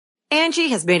Angie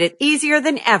has made it easier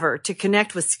than ever to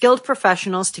connect with skilled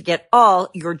professionals to get all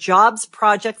your jobs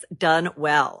projects done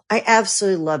well. I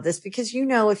absolutely love this because,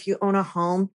 if you own a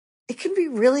home, it can be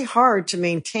really hard to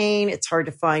maintain. It's hard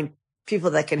to find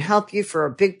people that can help you for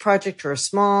a big project or a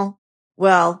small.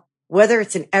 Well, whether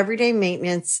it's in everyday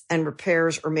maintenance and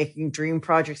repairs or making dream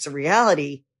projects a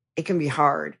reality, it can be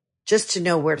hard just to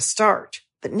know where to start.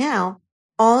 But now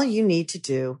all you need to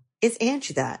do is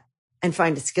Angie that and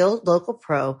find a skilled local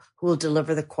pro who will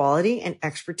deliver the quality and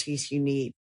expertise you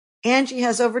need. Angie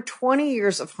has over 20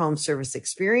 years of home service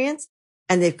experience,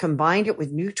 and they've combined it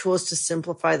with new tools to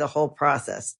simplify the whole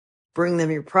process. Bring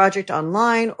them your project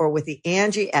online or with the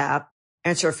Angie app,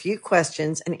 answer a few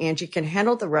questions, and Angie can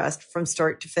handle the rest from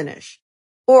start to finish.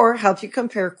 Or help you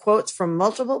compare quotes from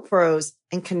multiple pros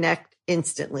and connect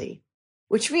instantly,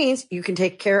 which means you can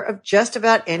take care of just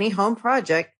about any home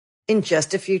project in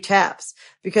just a few taps.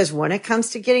 Because when it comes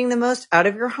to getting the most out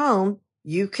of your home,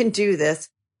 you can do this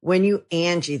when you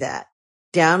Angie that.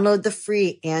 Download the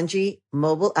free Angie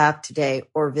mobile app today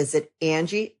or visit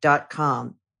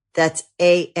Angie.com. That's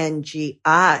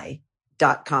ANGI.com.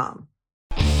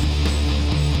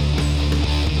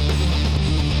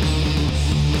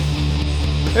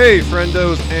 Hey,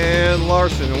 friendos and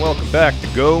Larson, and welcome back to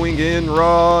Going In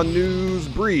Raw News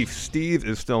Brief. Steve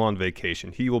is still on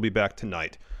vacation. He will be back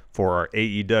tonight for our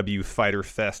AEW Fighter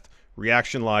Fest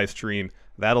reaction live stream.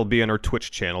 That'll be on our Twitch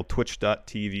channel,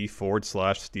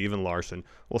 twitch.tv/Steven Larson.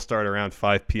 We'll start around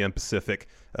 5 p.m. Pacific,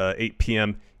 8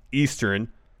 p.m.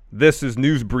 Eastern. This is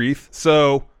News Brief.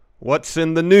 So, what's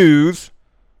in the news?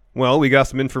 Well, we got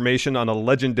some information on a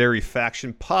legendary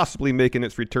faction possibly making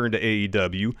its return to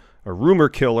AEW, a rumor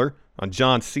killer on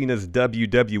John Cena's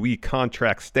WWE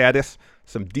contract status,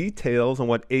 some details on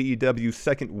what AEW's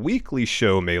second weekly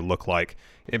show may look like,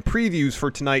 and previews for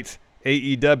tonight's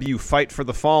AEW Fight for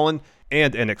the Fallen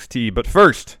and NXT. But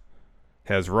first,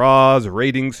 has Raw's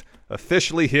ratings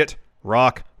officially hit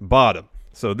rock bottom?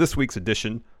 So this week's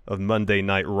edition of Monday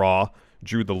Night Raw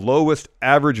drew the lowest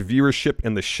average viewership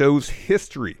in the show's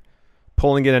history,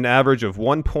 pulling in an average of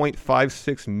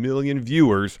 1.56 million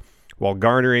viewers while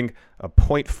garnering a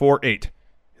 0.48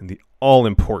 in the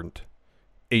all-important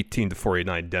 18 to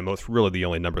 49 demo. It's really the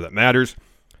only number that matters.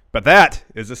 But that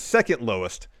is the second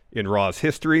lowest in Raw's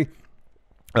history.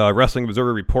 Wrestling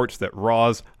Observer reports that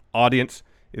Raw's audience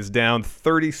is down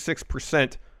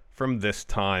 36% from this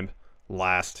time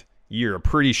last year. A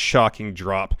pretty shocking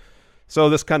drop. So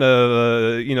this kind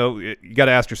of, you got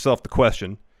to ask yourself the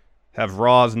question, have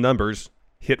Raw's numbers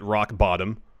hit rock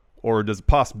bottom, or does a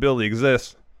possibility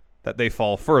exist that they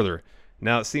fall further?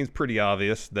 Now, it seems pretty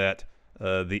obvious that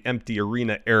the empty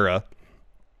arena era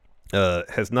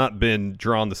has not been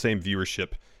drawn the same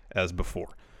viewership as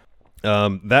before.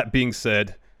 That being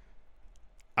said,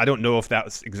 I don't know if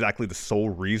that's exactly the sole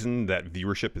reason that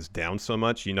viewership is down so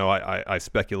much. I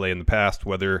speculate in the past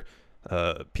whether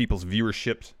people's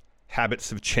viewership habits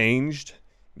have changed,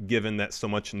 given that so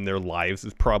much in their lives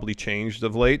has probably changed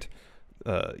of late.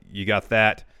 You got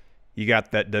that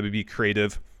WB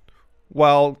creative.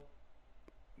 While,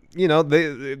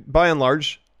 they by and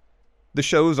large, the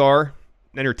shows are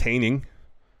entertaining,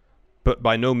 but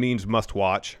by no means must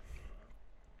watch.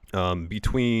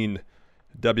 Between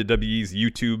WWE's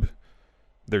YouTube,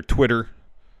 their Twitter,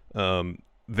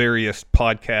 various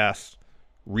podcasts,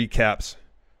 recaps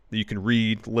that you can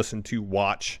read, listen to,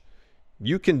 watch,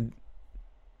 you can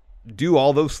do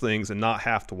all those things and not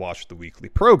have to watch the weekly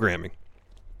programming.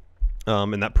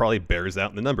 And that probably bears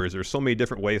out in the numbers. There's so many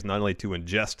different ways not only to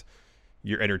ingest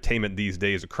your entertainment these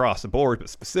days across the board, but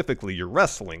specifically your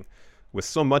wrestling, with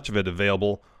so much of it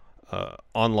available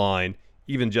online,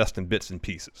 even just in bits and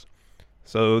pieces.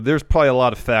 So there's probably a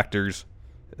lot of factors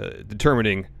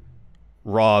determining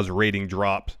Raw's rating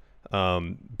drop,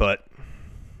 but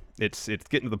it's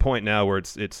getting to the point now where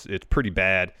it's pretty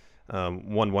bad.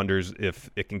 One wonders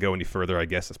if it can go any further. I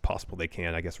guess it's possible they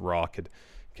can. I guess Raw could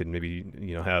maybe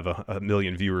have a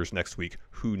million viewers next week.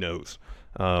 Who knows?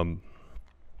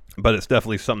 But it's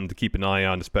definitely something to keep an eye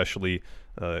on, especially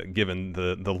given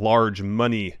the large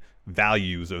money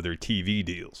values of their TV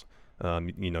deals.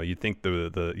 You'd think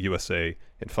the USA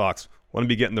and Fox want to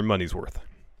be getting their money's worth.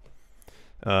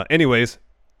 Anyways,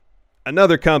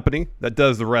 another company that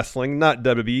does the wrestling, not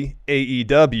WWE,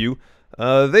 AEW,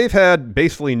 they've had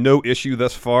basically no issue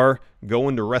thus far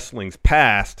going to wrestling's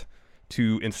past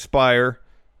to inspire,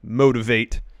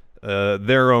 motivate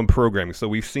their own programming. So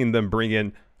we've seen them bring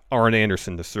in Arn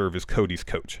Anderson to serve as Cody's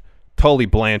coach, Tully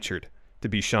Blanchard to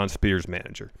be Sean Spears'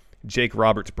 manager, Jake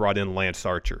Roberts brought in Lance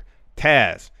Archer,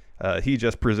 Taz, he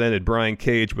just presented Brian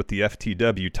Cage with the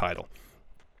FTW title.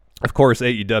 Of course,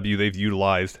 AEW, they've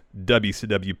utilized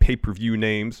WCW pay-per-view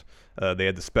names. They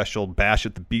had the special Bash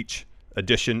at the Beach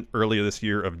edition earlier this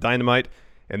year of Dynamite.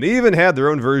 And they even had their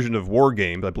own version of War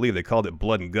Games. I believe they called it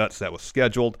Blood and Guts. That was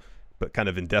scheduled, but kind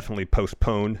of indefinitely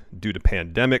postponed due to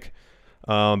pandemic.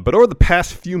 But over the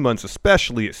past few months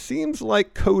especially, it seems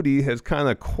like Cody has kind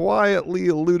of quietly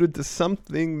alluded to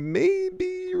something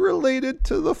maybe related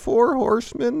to the Four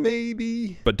Horsemen,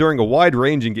 maybe. But during a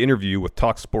wide-ranging interview with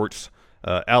TalkSport's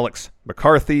Alex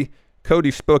McCarthy,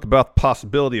 Cody spoke about the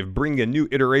possibility of bringing a new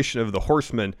iteration of the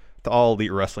Horsemen to All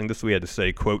Elite Wrestling. This is what he had to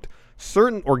say, quote,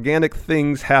 "Certain organic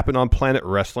things happen on Planet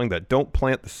Wrestling that you don't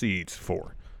plant the seeds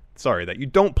for.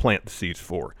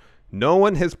 No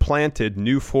one has planted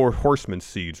new Four Horsemen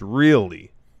seeds,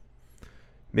 really.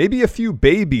 Maybe a few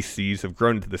baby seeds have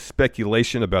grown into the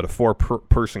speculation about a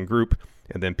four-person group,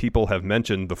 and then people have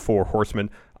mentioned the Four Horsemen.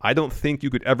 I don't think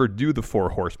you could ever do the Four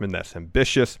Horsemen. That's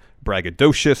ambitious,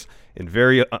 braggadocious, and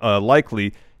very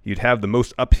likely you'd have the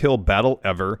most uphill battle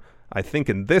ever. I think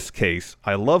in this case,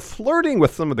 I love flirting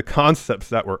with some of the concepts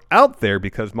that were out there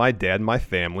because my dad and my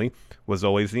family was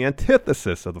always the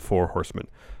antithesis of the Four Horsemen.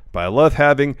 But I love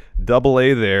having Double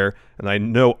A there, and I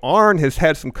know Arn has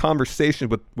had some conversations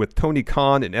with Tony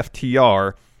Khan and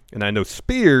FTR, and I know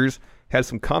Spears had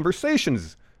some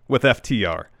conversations with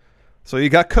FTR. So you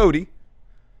got Cody,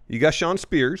 you got Shawn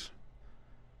Spears,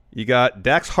 you got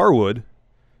Dax Harwood,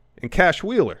 and Cash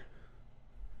Wheeler.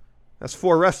 That's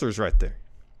four wrestlers right there.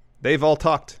 They've all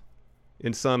talked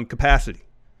in some capacity.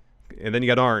 And then you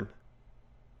got Arn.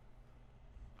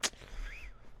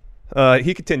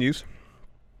 He continues,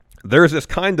 "There's this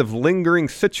kind of lingering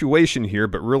situation here,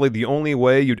 but really the only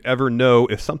way you'd ever know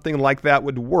if something like that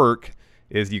would work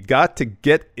is you got to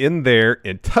get in there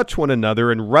and touch one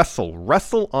another and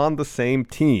wrestle on the same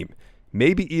team,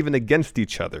 maybe even against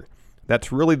each other.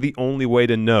 That's really the only way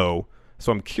to know.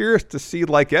 So I'm curious to see,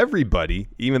 like everybody,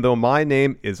 even though my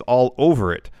name is all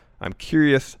over it, I'm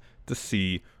curious to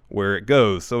see where it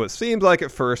goes." So it seems like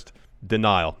at first,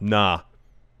 denial. Nah,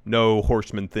 no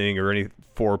Horseman thing or any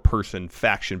four-person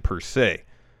faction per se.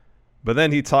 But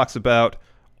then he talks about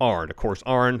Arn. Of course,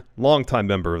 Arn, longtime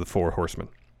member of the Four Horsemen.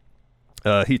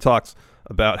 He talks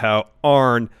about how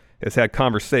Arn has had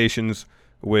conversations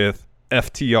with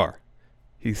FTR.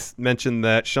 He's mentioned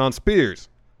that Shawn Spears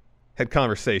had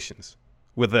conversations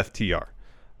with FTR.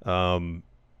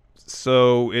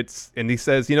 So it's, and he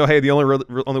says, hey, the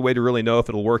only way to really know if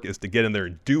it'll work is to get in there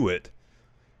and do it.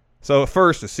 So at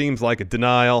first it seems like a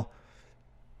denial,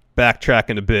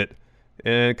 backtracking a bit,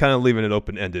 and kind of leaving it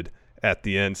open-ended at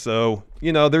the end. So,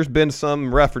 there's been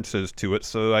some references to it.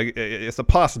 So it's a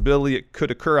possibility it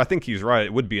could occur. I think he's right.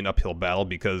 It would be an uphill battle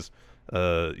because,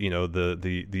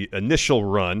 the initial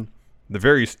run, the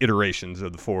various iterations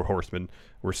of the Four Horsemen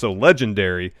were so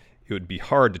legendary, it would be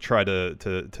hard to try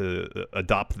to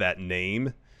adopt that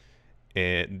name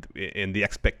and the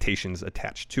expectations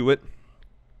attached to it.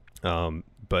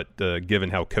 But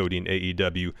given how Cody and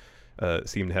AEW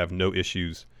seem to have no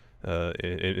issues,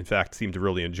 in fact, seem to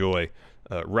really enjoy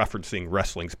referencing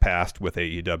wrestling's past with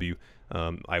AEW,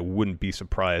 I wouldn't be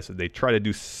surprised if they try to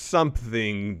do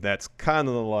something that's kind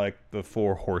of like the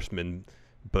Four Horsemen,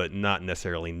 but not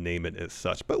necessarily name it as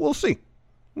such. But we'll see.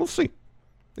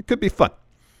 It could be fun.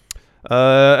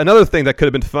 Another thing that could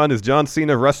have been fun is John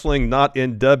Cena wrestling not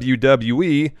in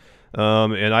WWE.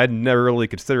 And I'd never really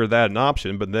considered that an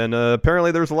option, but then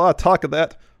apparently there's a lot of talk of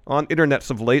that on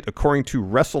internets of late. According to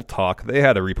Wrestle Talk, they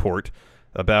had a report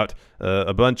about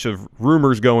a bunch of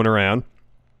rumors going around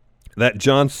that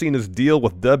John Cena's deal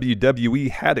with WWE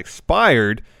had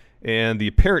expired, and the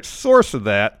apparent source of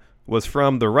that was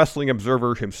from the Wrestling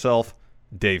Observer himself,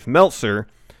 Dave Meltzer.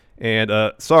 And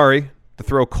sorry to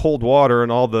throw cold water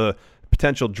on all the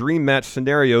potential dream match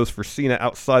scenarios for Cena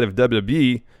outside of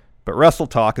WWE, but Wrestle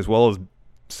Talk, as well as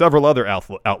several other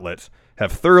outlets,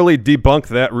 have thoroughly debunked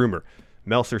that rumor.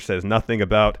 Meltzer says nothing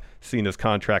about Cena's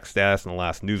contract status in the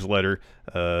last newsletter.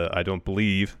 I don't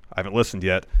believe, I haven't listened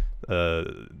yet,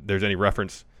 there's any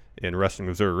reference in Wrestling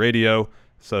Observer Radio.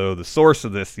 So the source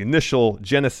of this, the initial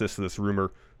genesis of this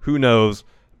rumor, who knows?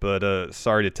 But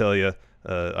sorry to tell you,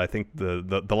 I think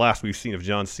the last we've seen of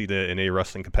John Cena in a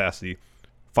wrestling capacity,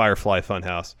 Firefly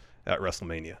Funhouse at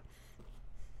WrestleMania.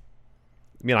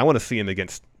 I mean, I want to see him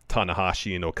against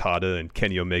Tanahashi and Okada and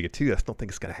Kenny Omega too. I still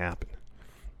think it's going to happen.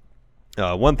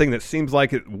 One thing that seems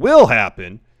like it will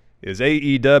happen is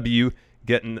AEW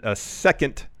getting a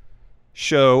second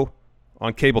show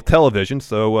on cable television.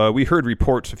 So we heard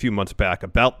reports a few months back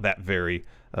about that very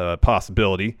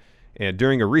possibility. And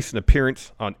during a recent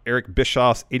appearance on Eric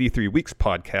Bischoff's 83 Weeks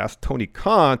podcast, Tony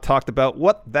Khan talked about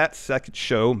what that second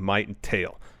show might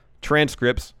entail.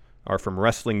 Transcripts are from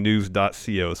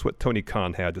WrestlingNews.co. It's what Tony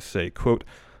Khan had to say. Quote,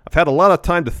 I've had a lot of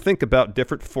time to think about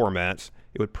different formats.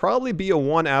 It would probably be a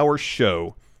 1-hour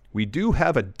show. We do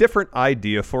have a different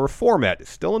idea for a format. It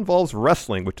still involves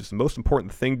wrestling, which is the most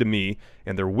important thing to me,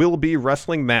 and there will be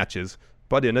wrestling matches,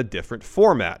 but in a different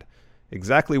format.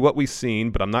 Exactly what we've seen,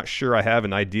 but I'm not sure I have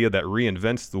an idea that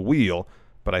reinvents the wheel,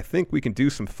 but I think we can do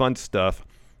some fun stuff.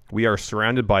 We are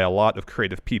surrounded by a lot of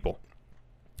creative people.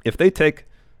 If they take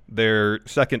their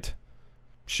second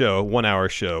show, 1-hour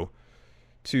show,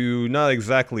 to not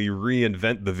exactly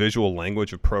reinvent the visual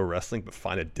language of pro wrestling, but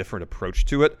find a different approach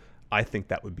to it, I think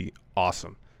that would be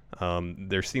awesome.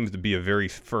 There seems to be a very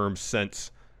firm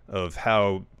sense of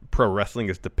how pro wrestling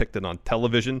is depicted on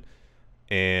television.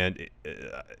 And,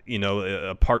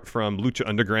 apart from Lucha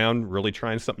Underground really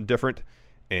trying something different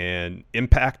and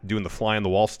Impact doing the fly on the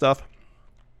wall stuff,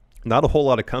 not a whole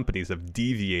lot of companies have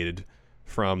deviated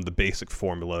from the basic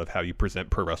formula of how you present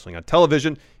pro wrestling on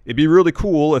television. It'd be really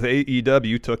cool if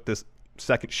AEW took this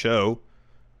second show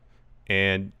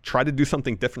and tried to do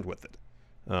something different with it.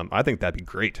 I think that'd be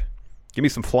great. Give me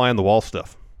some fly on the wall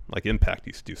stuff like Impact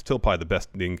used to do. Still probably the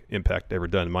best thing Impact ever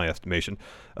done in my estimation.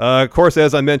 Of course,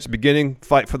 as I mentioned at the beginning,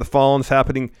 Fight for the Fallen is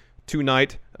happening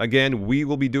tonight. Again, we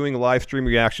will be doing live stream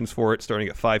reactions for it starting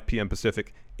at 5 p.m.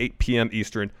 Pacific, 8 p.m.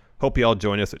 Eastern. Hope you all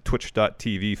join us at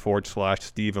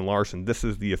twitch.tv/Steven Larson. This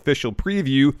is the official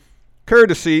preview,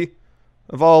 courtesy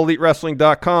of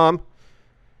AllEliteWrestling.com.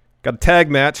 Got a tag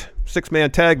match,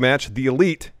 6-man tag match, The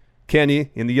Elite,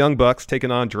 Kenny and the Young Bucks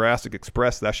taking on Jurassic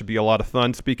Express. That should be a lot of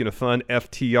fun. Speaking of fun,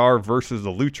 FTR versus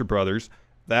the Lucha Brothers.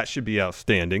 That should be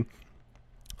outstanding.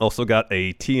 Also got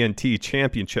a TNT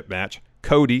Championship match.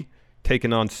 Cody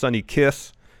taking on Sonny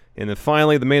Kiss. And then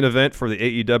finally, the main event for the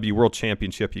AEW World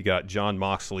Championship, you got Jon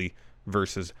Moxley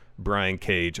versus Brian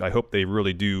Cage. I hope they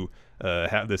really do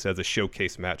have this as a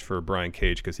showcase match for Brian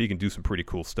Cage because he can do some pretty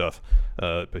cool stuff,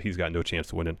 but he's got no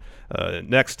chance of winning.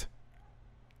 Next,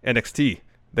 NXT.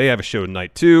 They have a show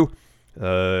tonight, too.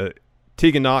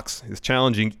 Tegan Nox is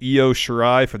challenging Io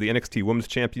Shirai for the NXT Women's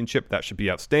Championship. That should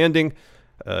be outstanding.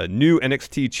 New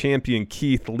NXT champion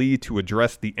Keith Lee to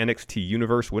address the NXT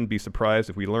universe. Wouldn't be surprised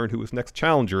if we learned who his next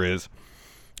challenger is.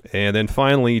 And then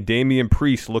finally, Damian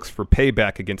Priest looks for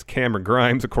payback against Cameron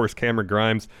Grimes. Of course, Cameron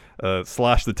Grimes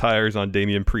slashed the tires on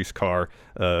Damian Priest's car,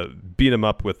 beat him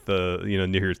up with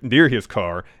near his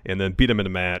car, and then beat him in a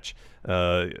match.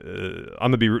 I'm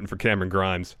gonna be rooting for Cameron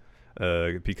Grimes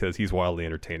because he's wildly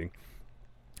entertaining.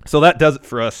 So that does it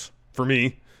for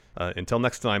me. Until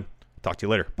next time, talk to you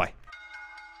later. Bye.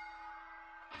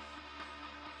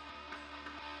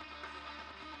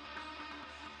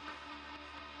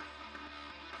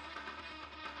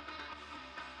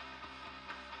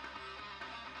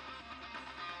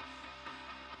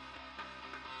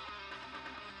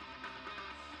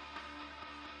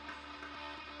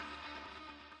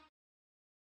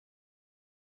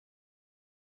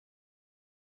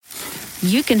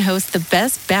 You can host the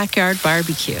best backyard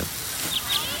barbecue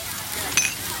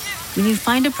when you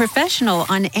find a professional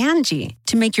on Angie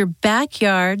to make your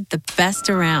backyard the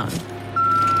best around.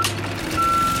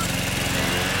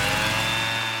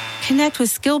 Connect with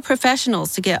skilled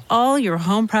professionals to get all your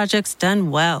home projects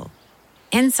done well.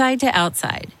 Inside to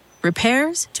outside,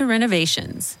 repairs to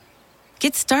renovations.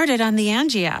 Get started on the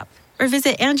Angie app or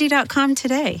visit Angie.com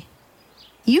today.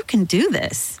 You can do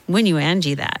this when you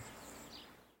Angie that.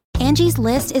 Angie's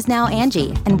List is now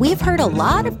Angie, and we've heard a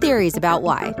lot of theories about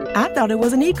why. I thought it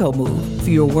was an eco move.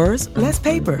 Fewer words, less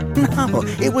paper. No,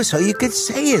 it was so you could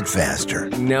say it faster.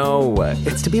 No,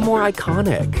 it's to be more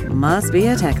iconic. Must be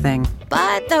a tech thing.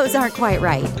 But those aren't quite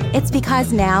right. It's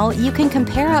because now you can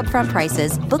compare upfront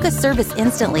prices, book a service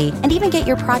instantly, and even get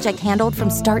your project handled from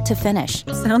start to finish.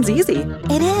 Sounds easy.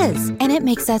 It is, and it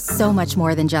makes us so much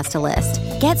more than just a list.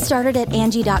 Get started at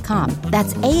Angie.com.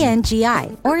 That's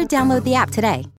ANGI, or download the app today.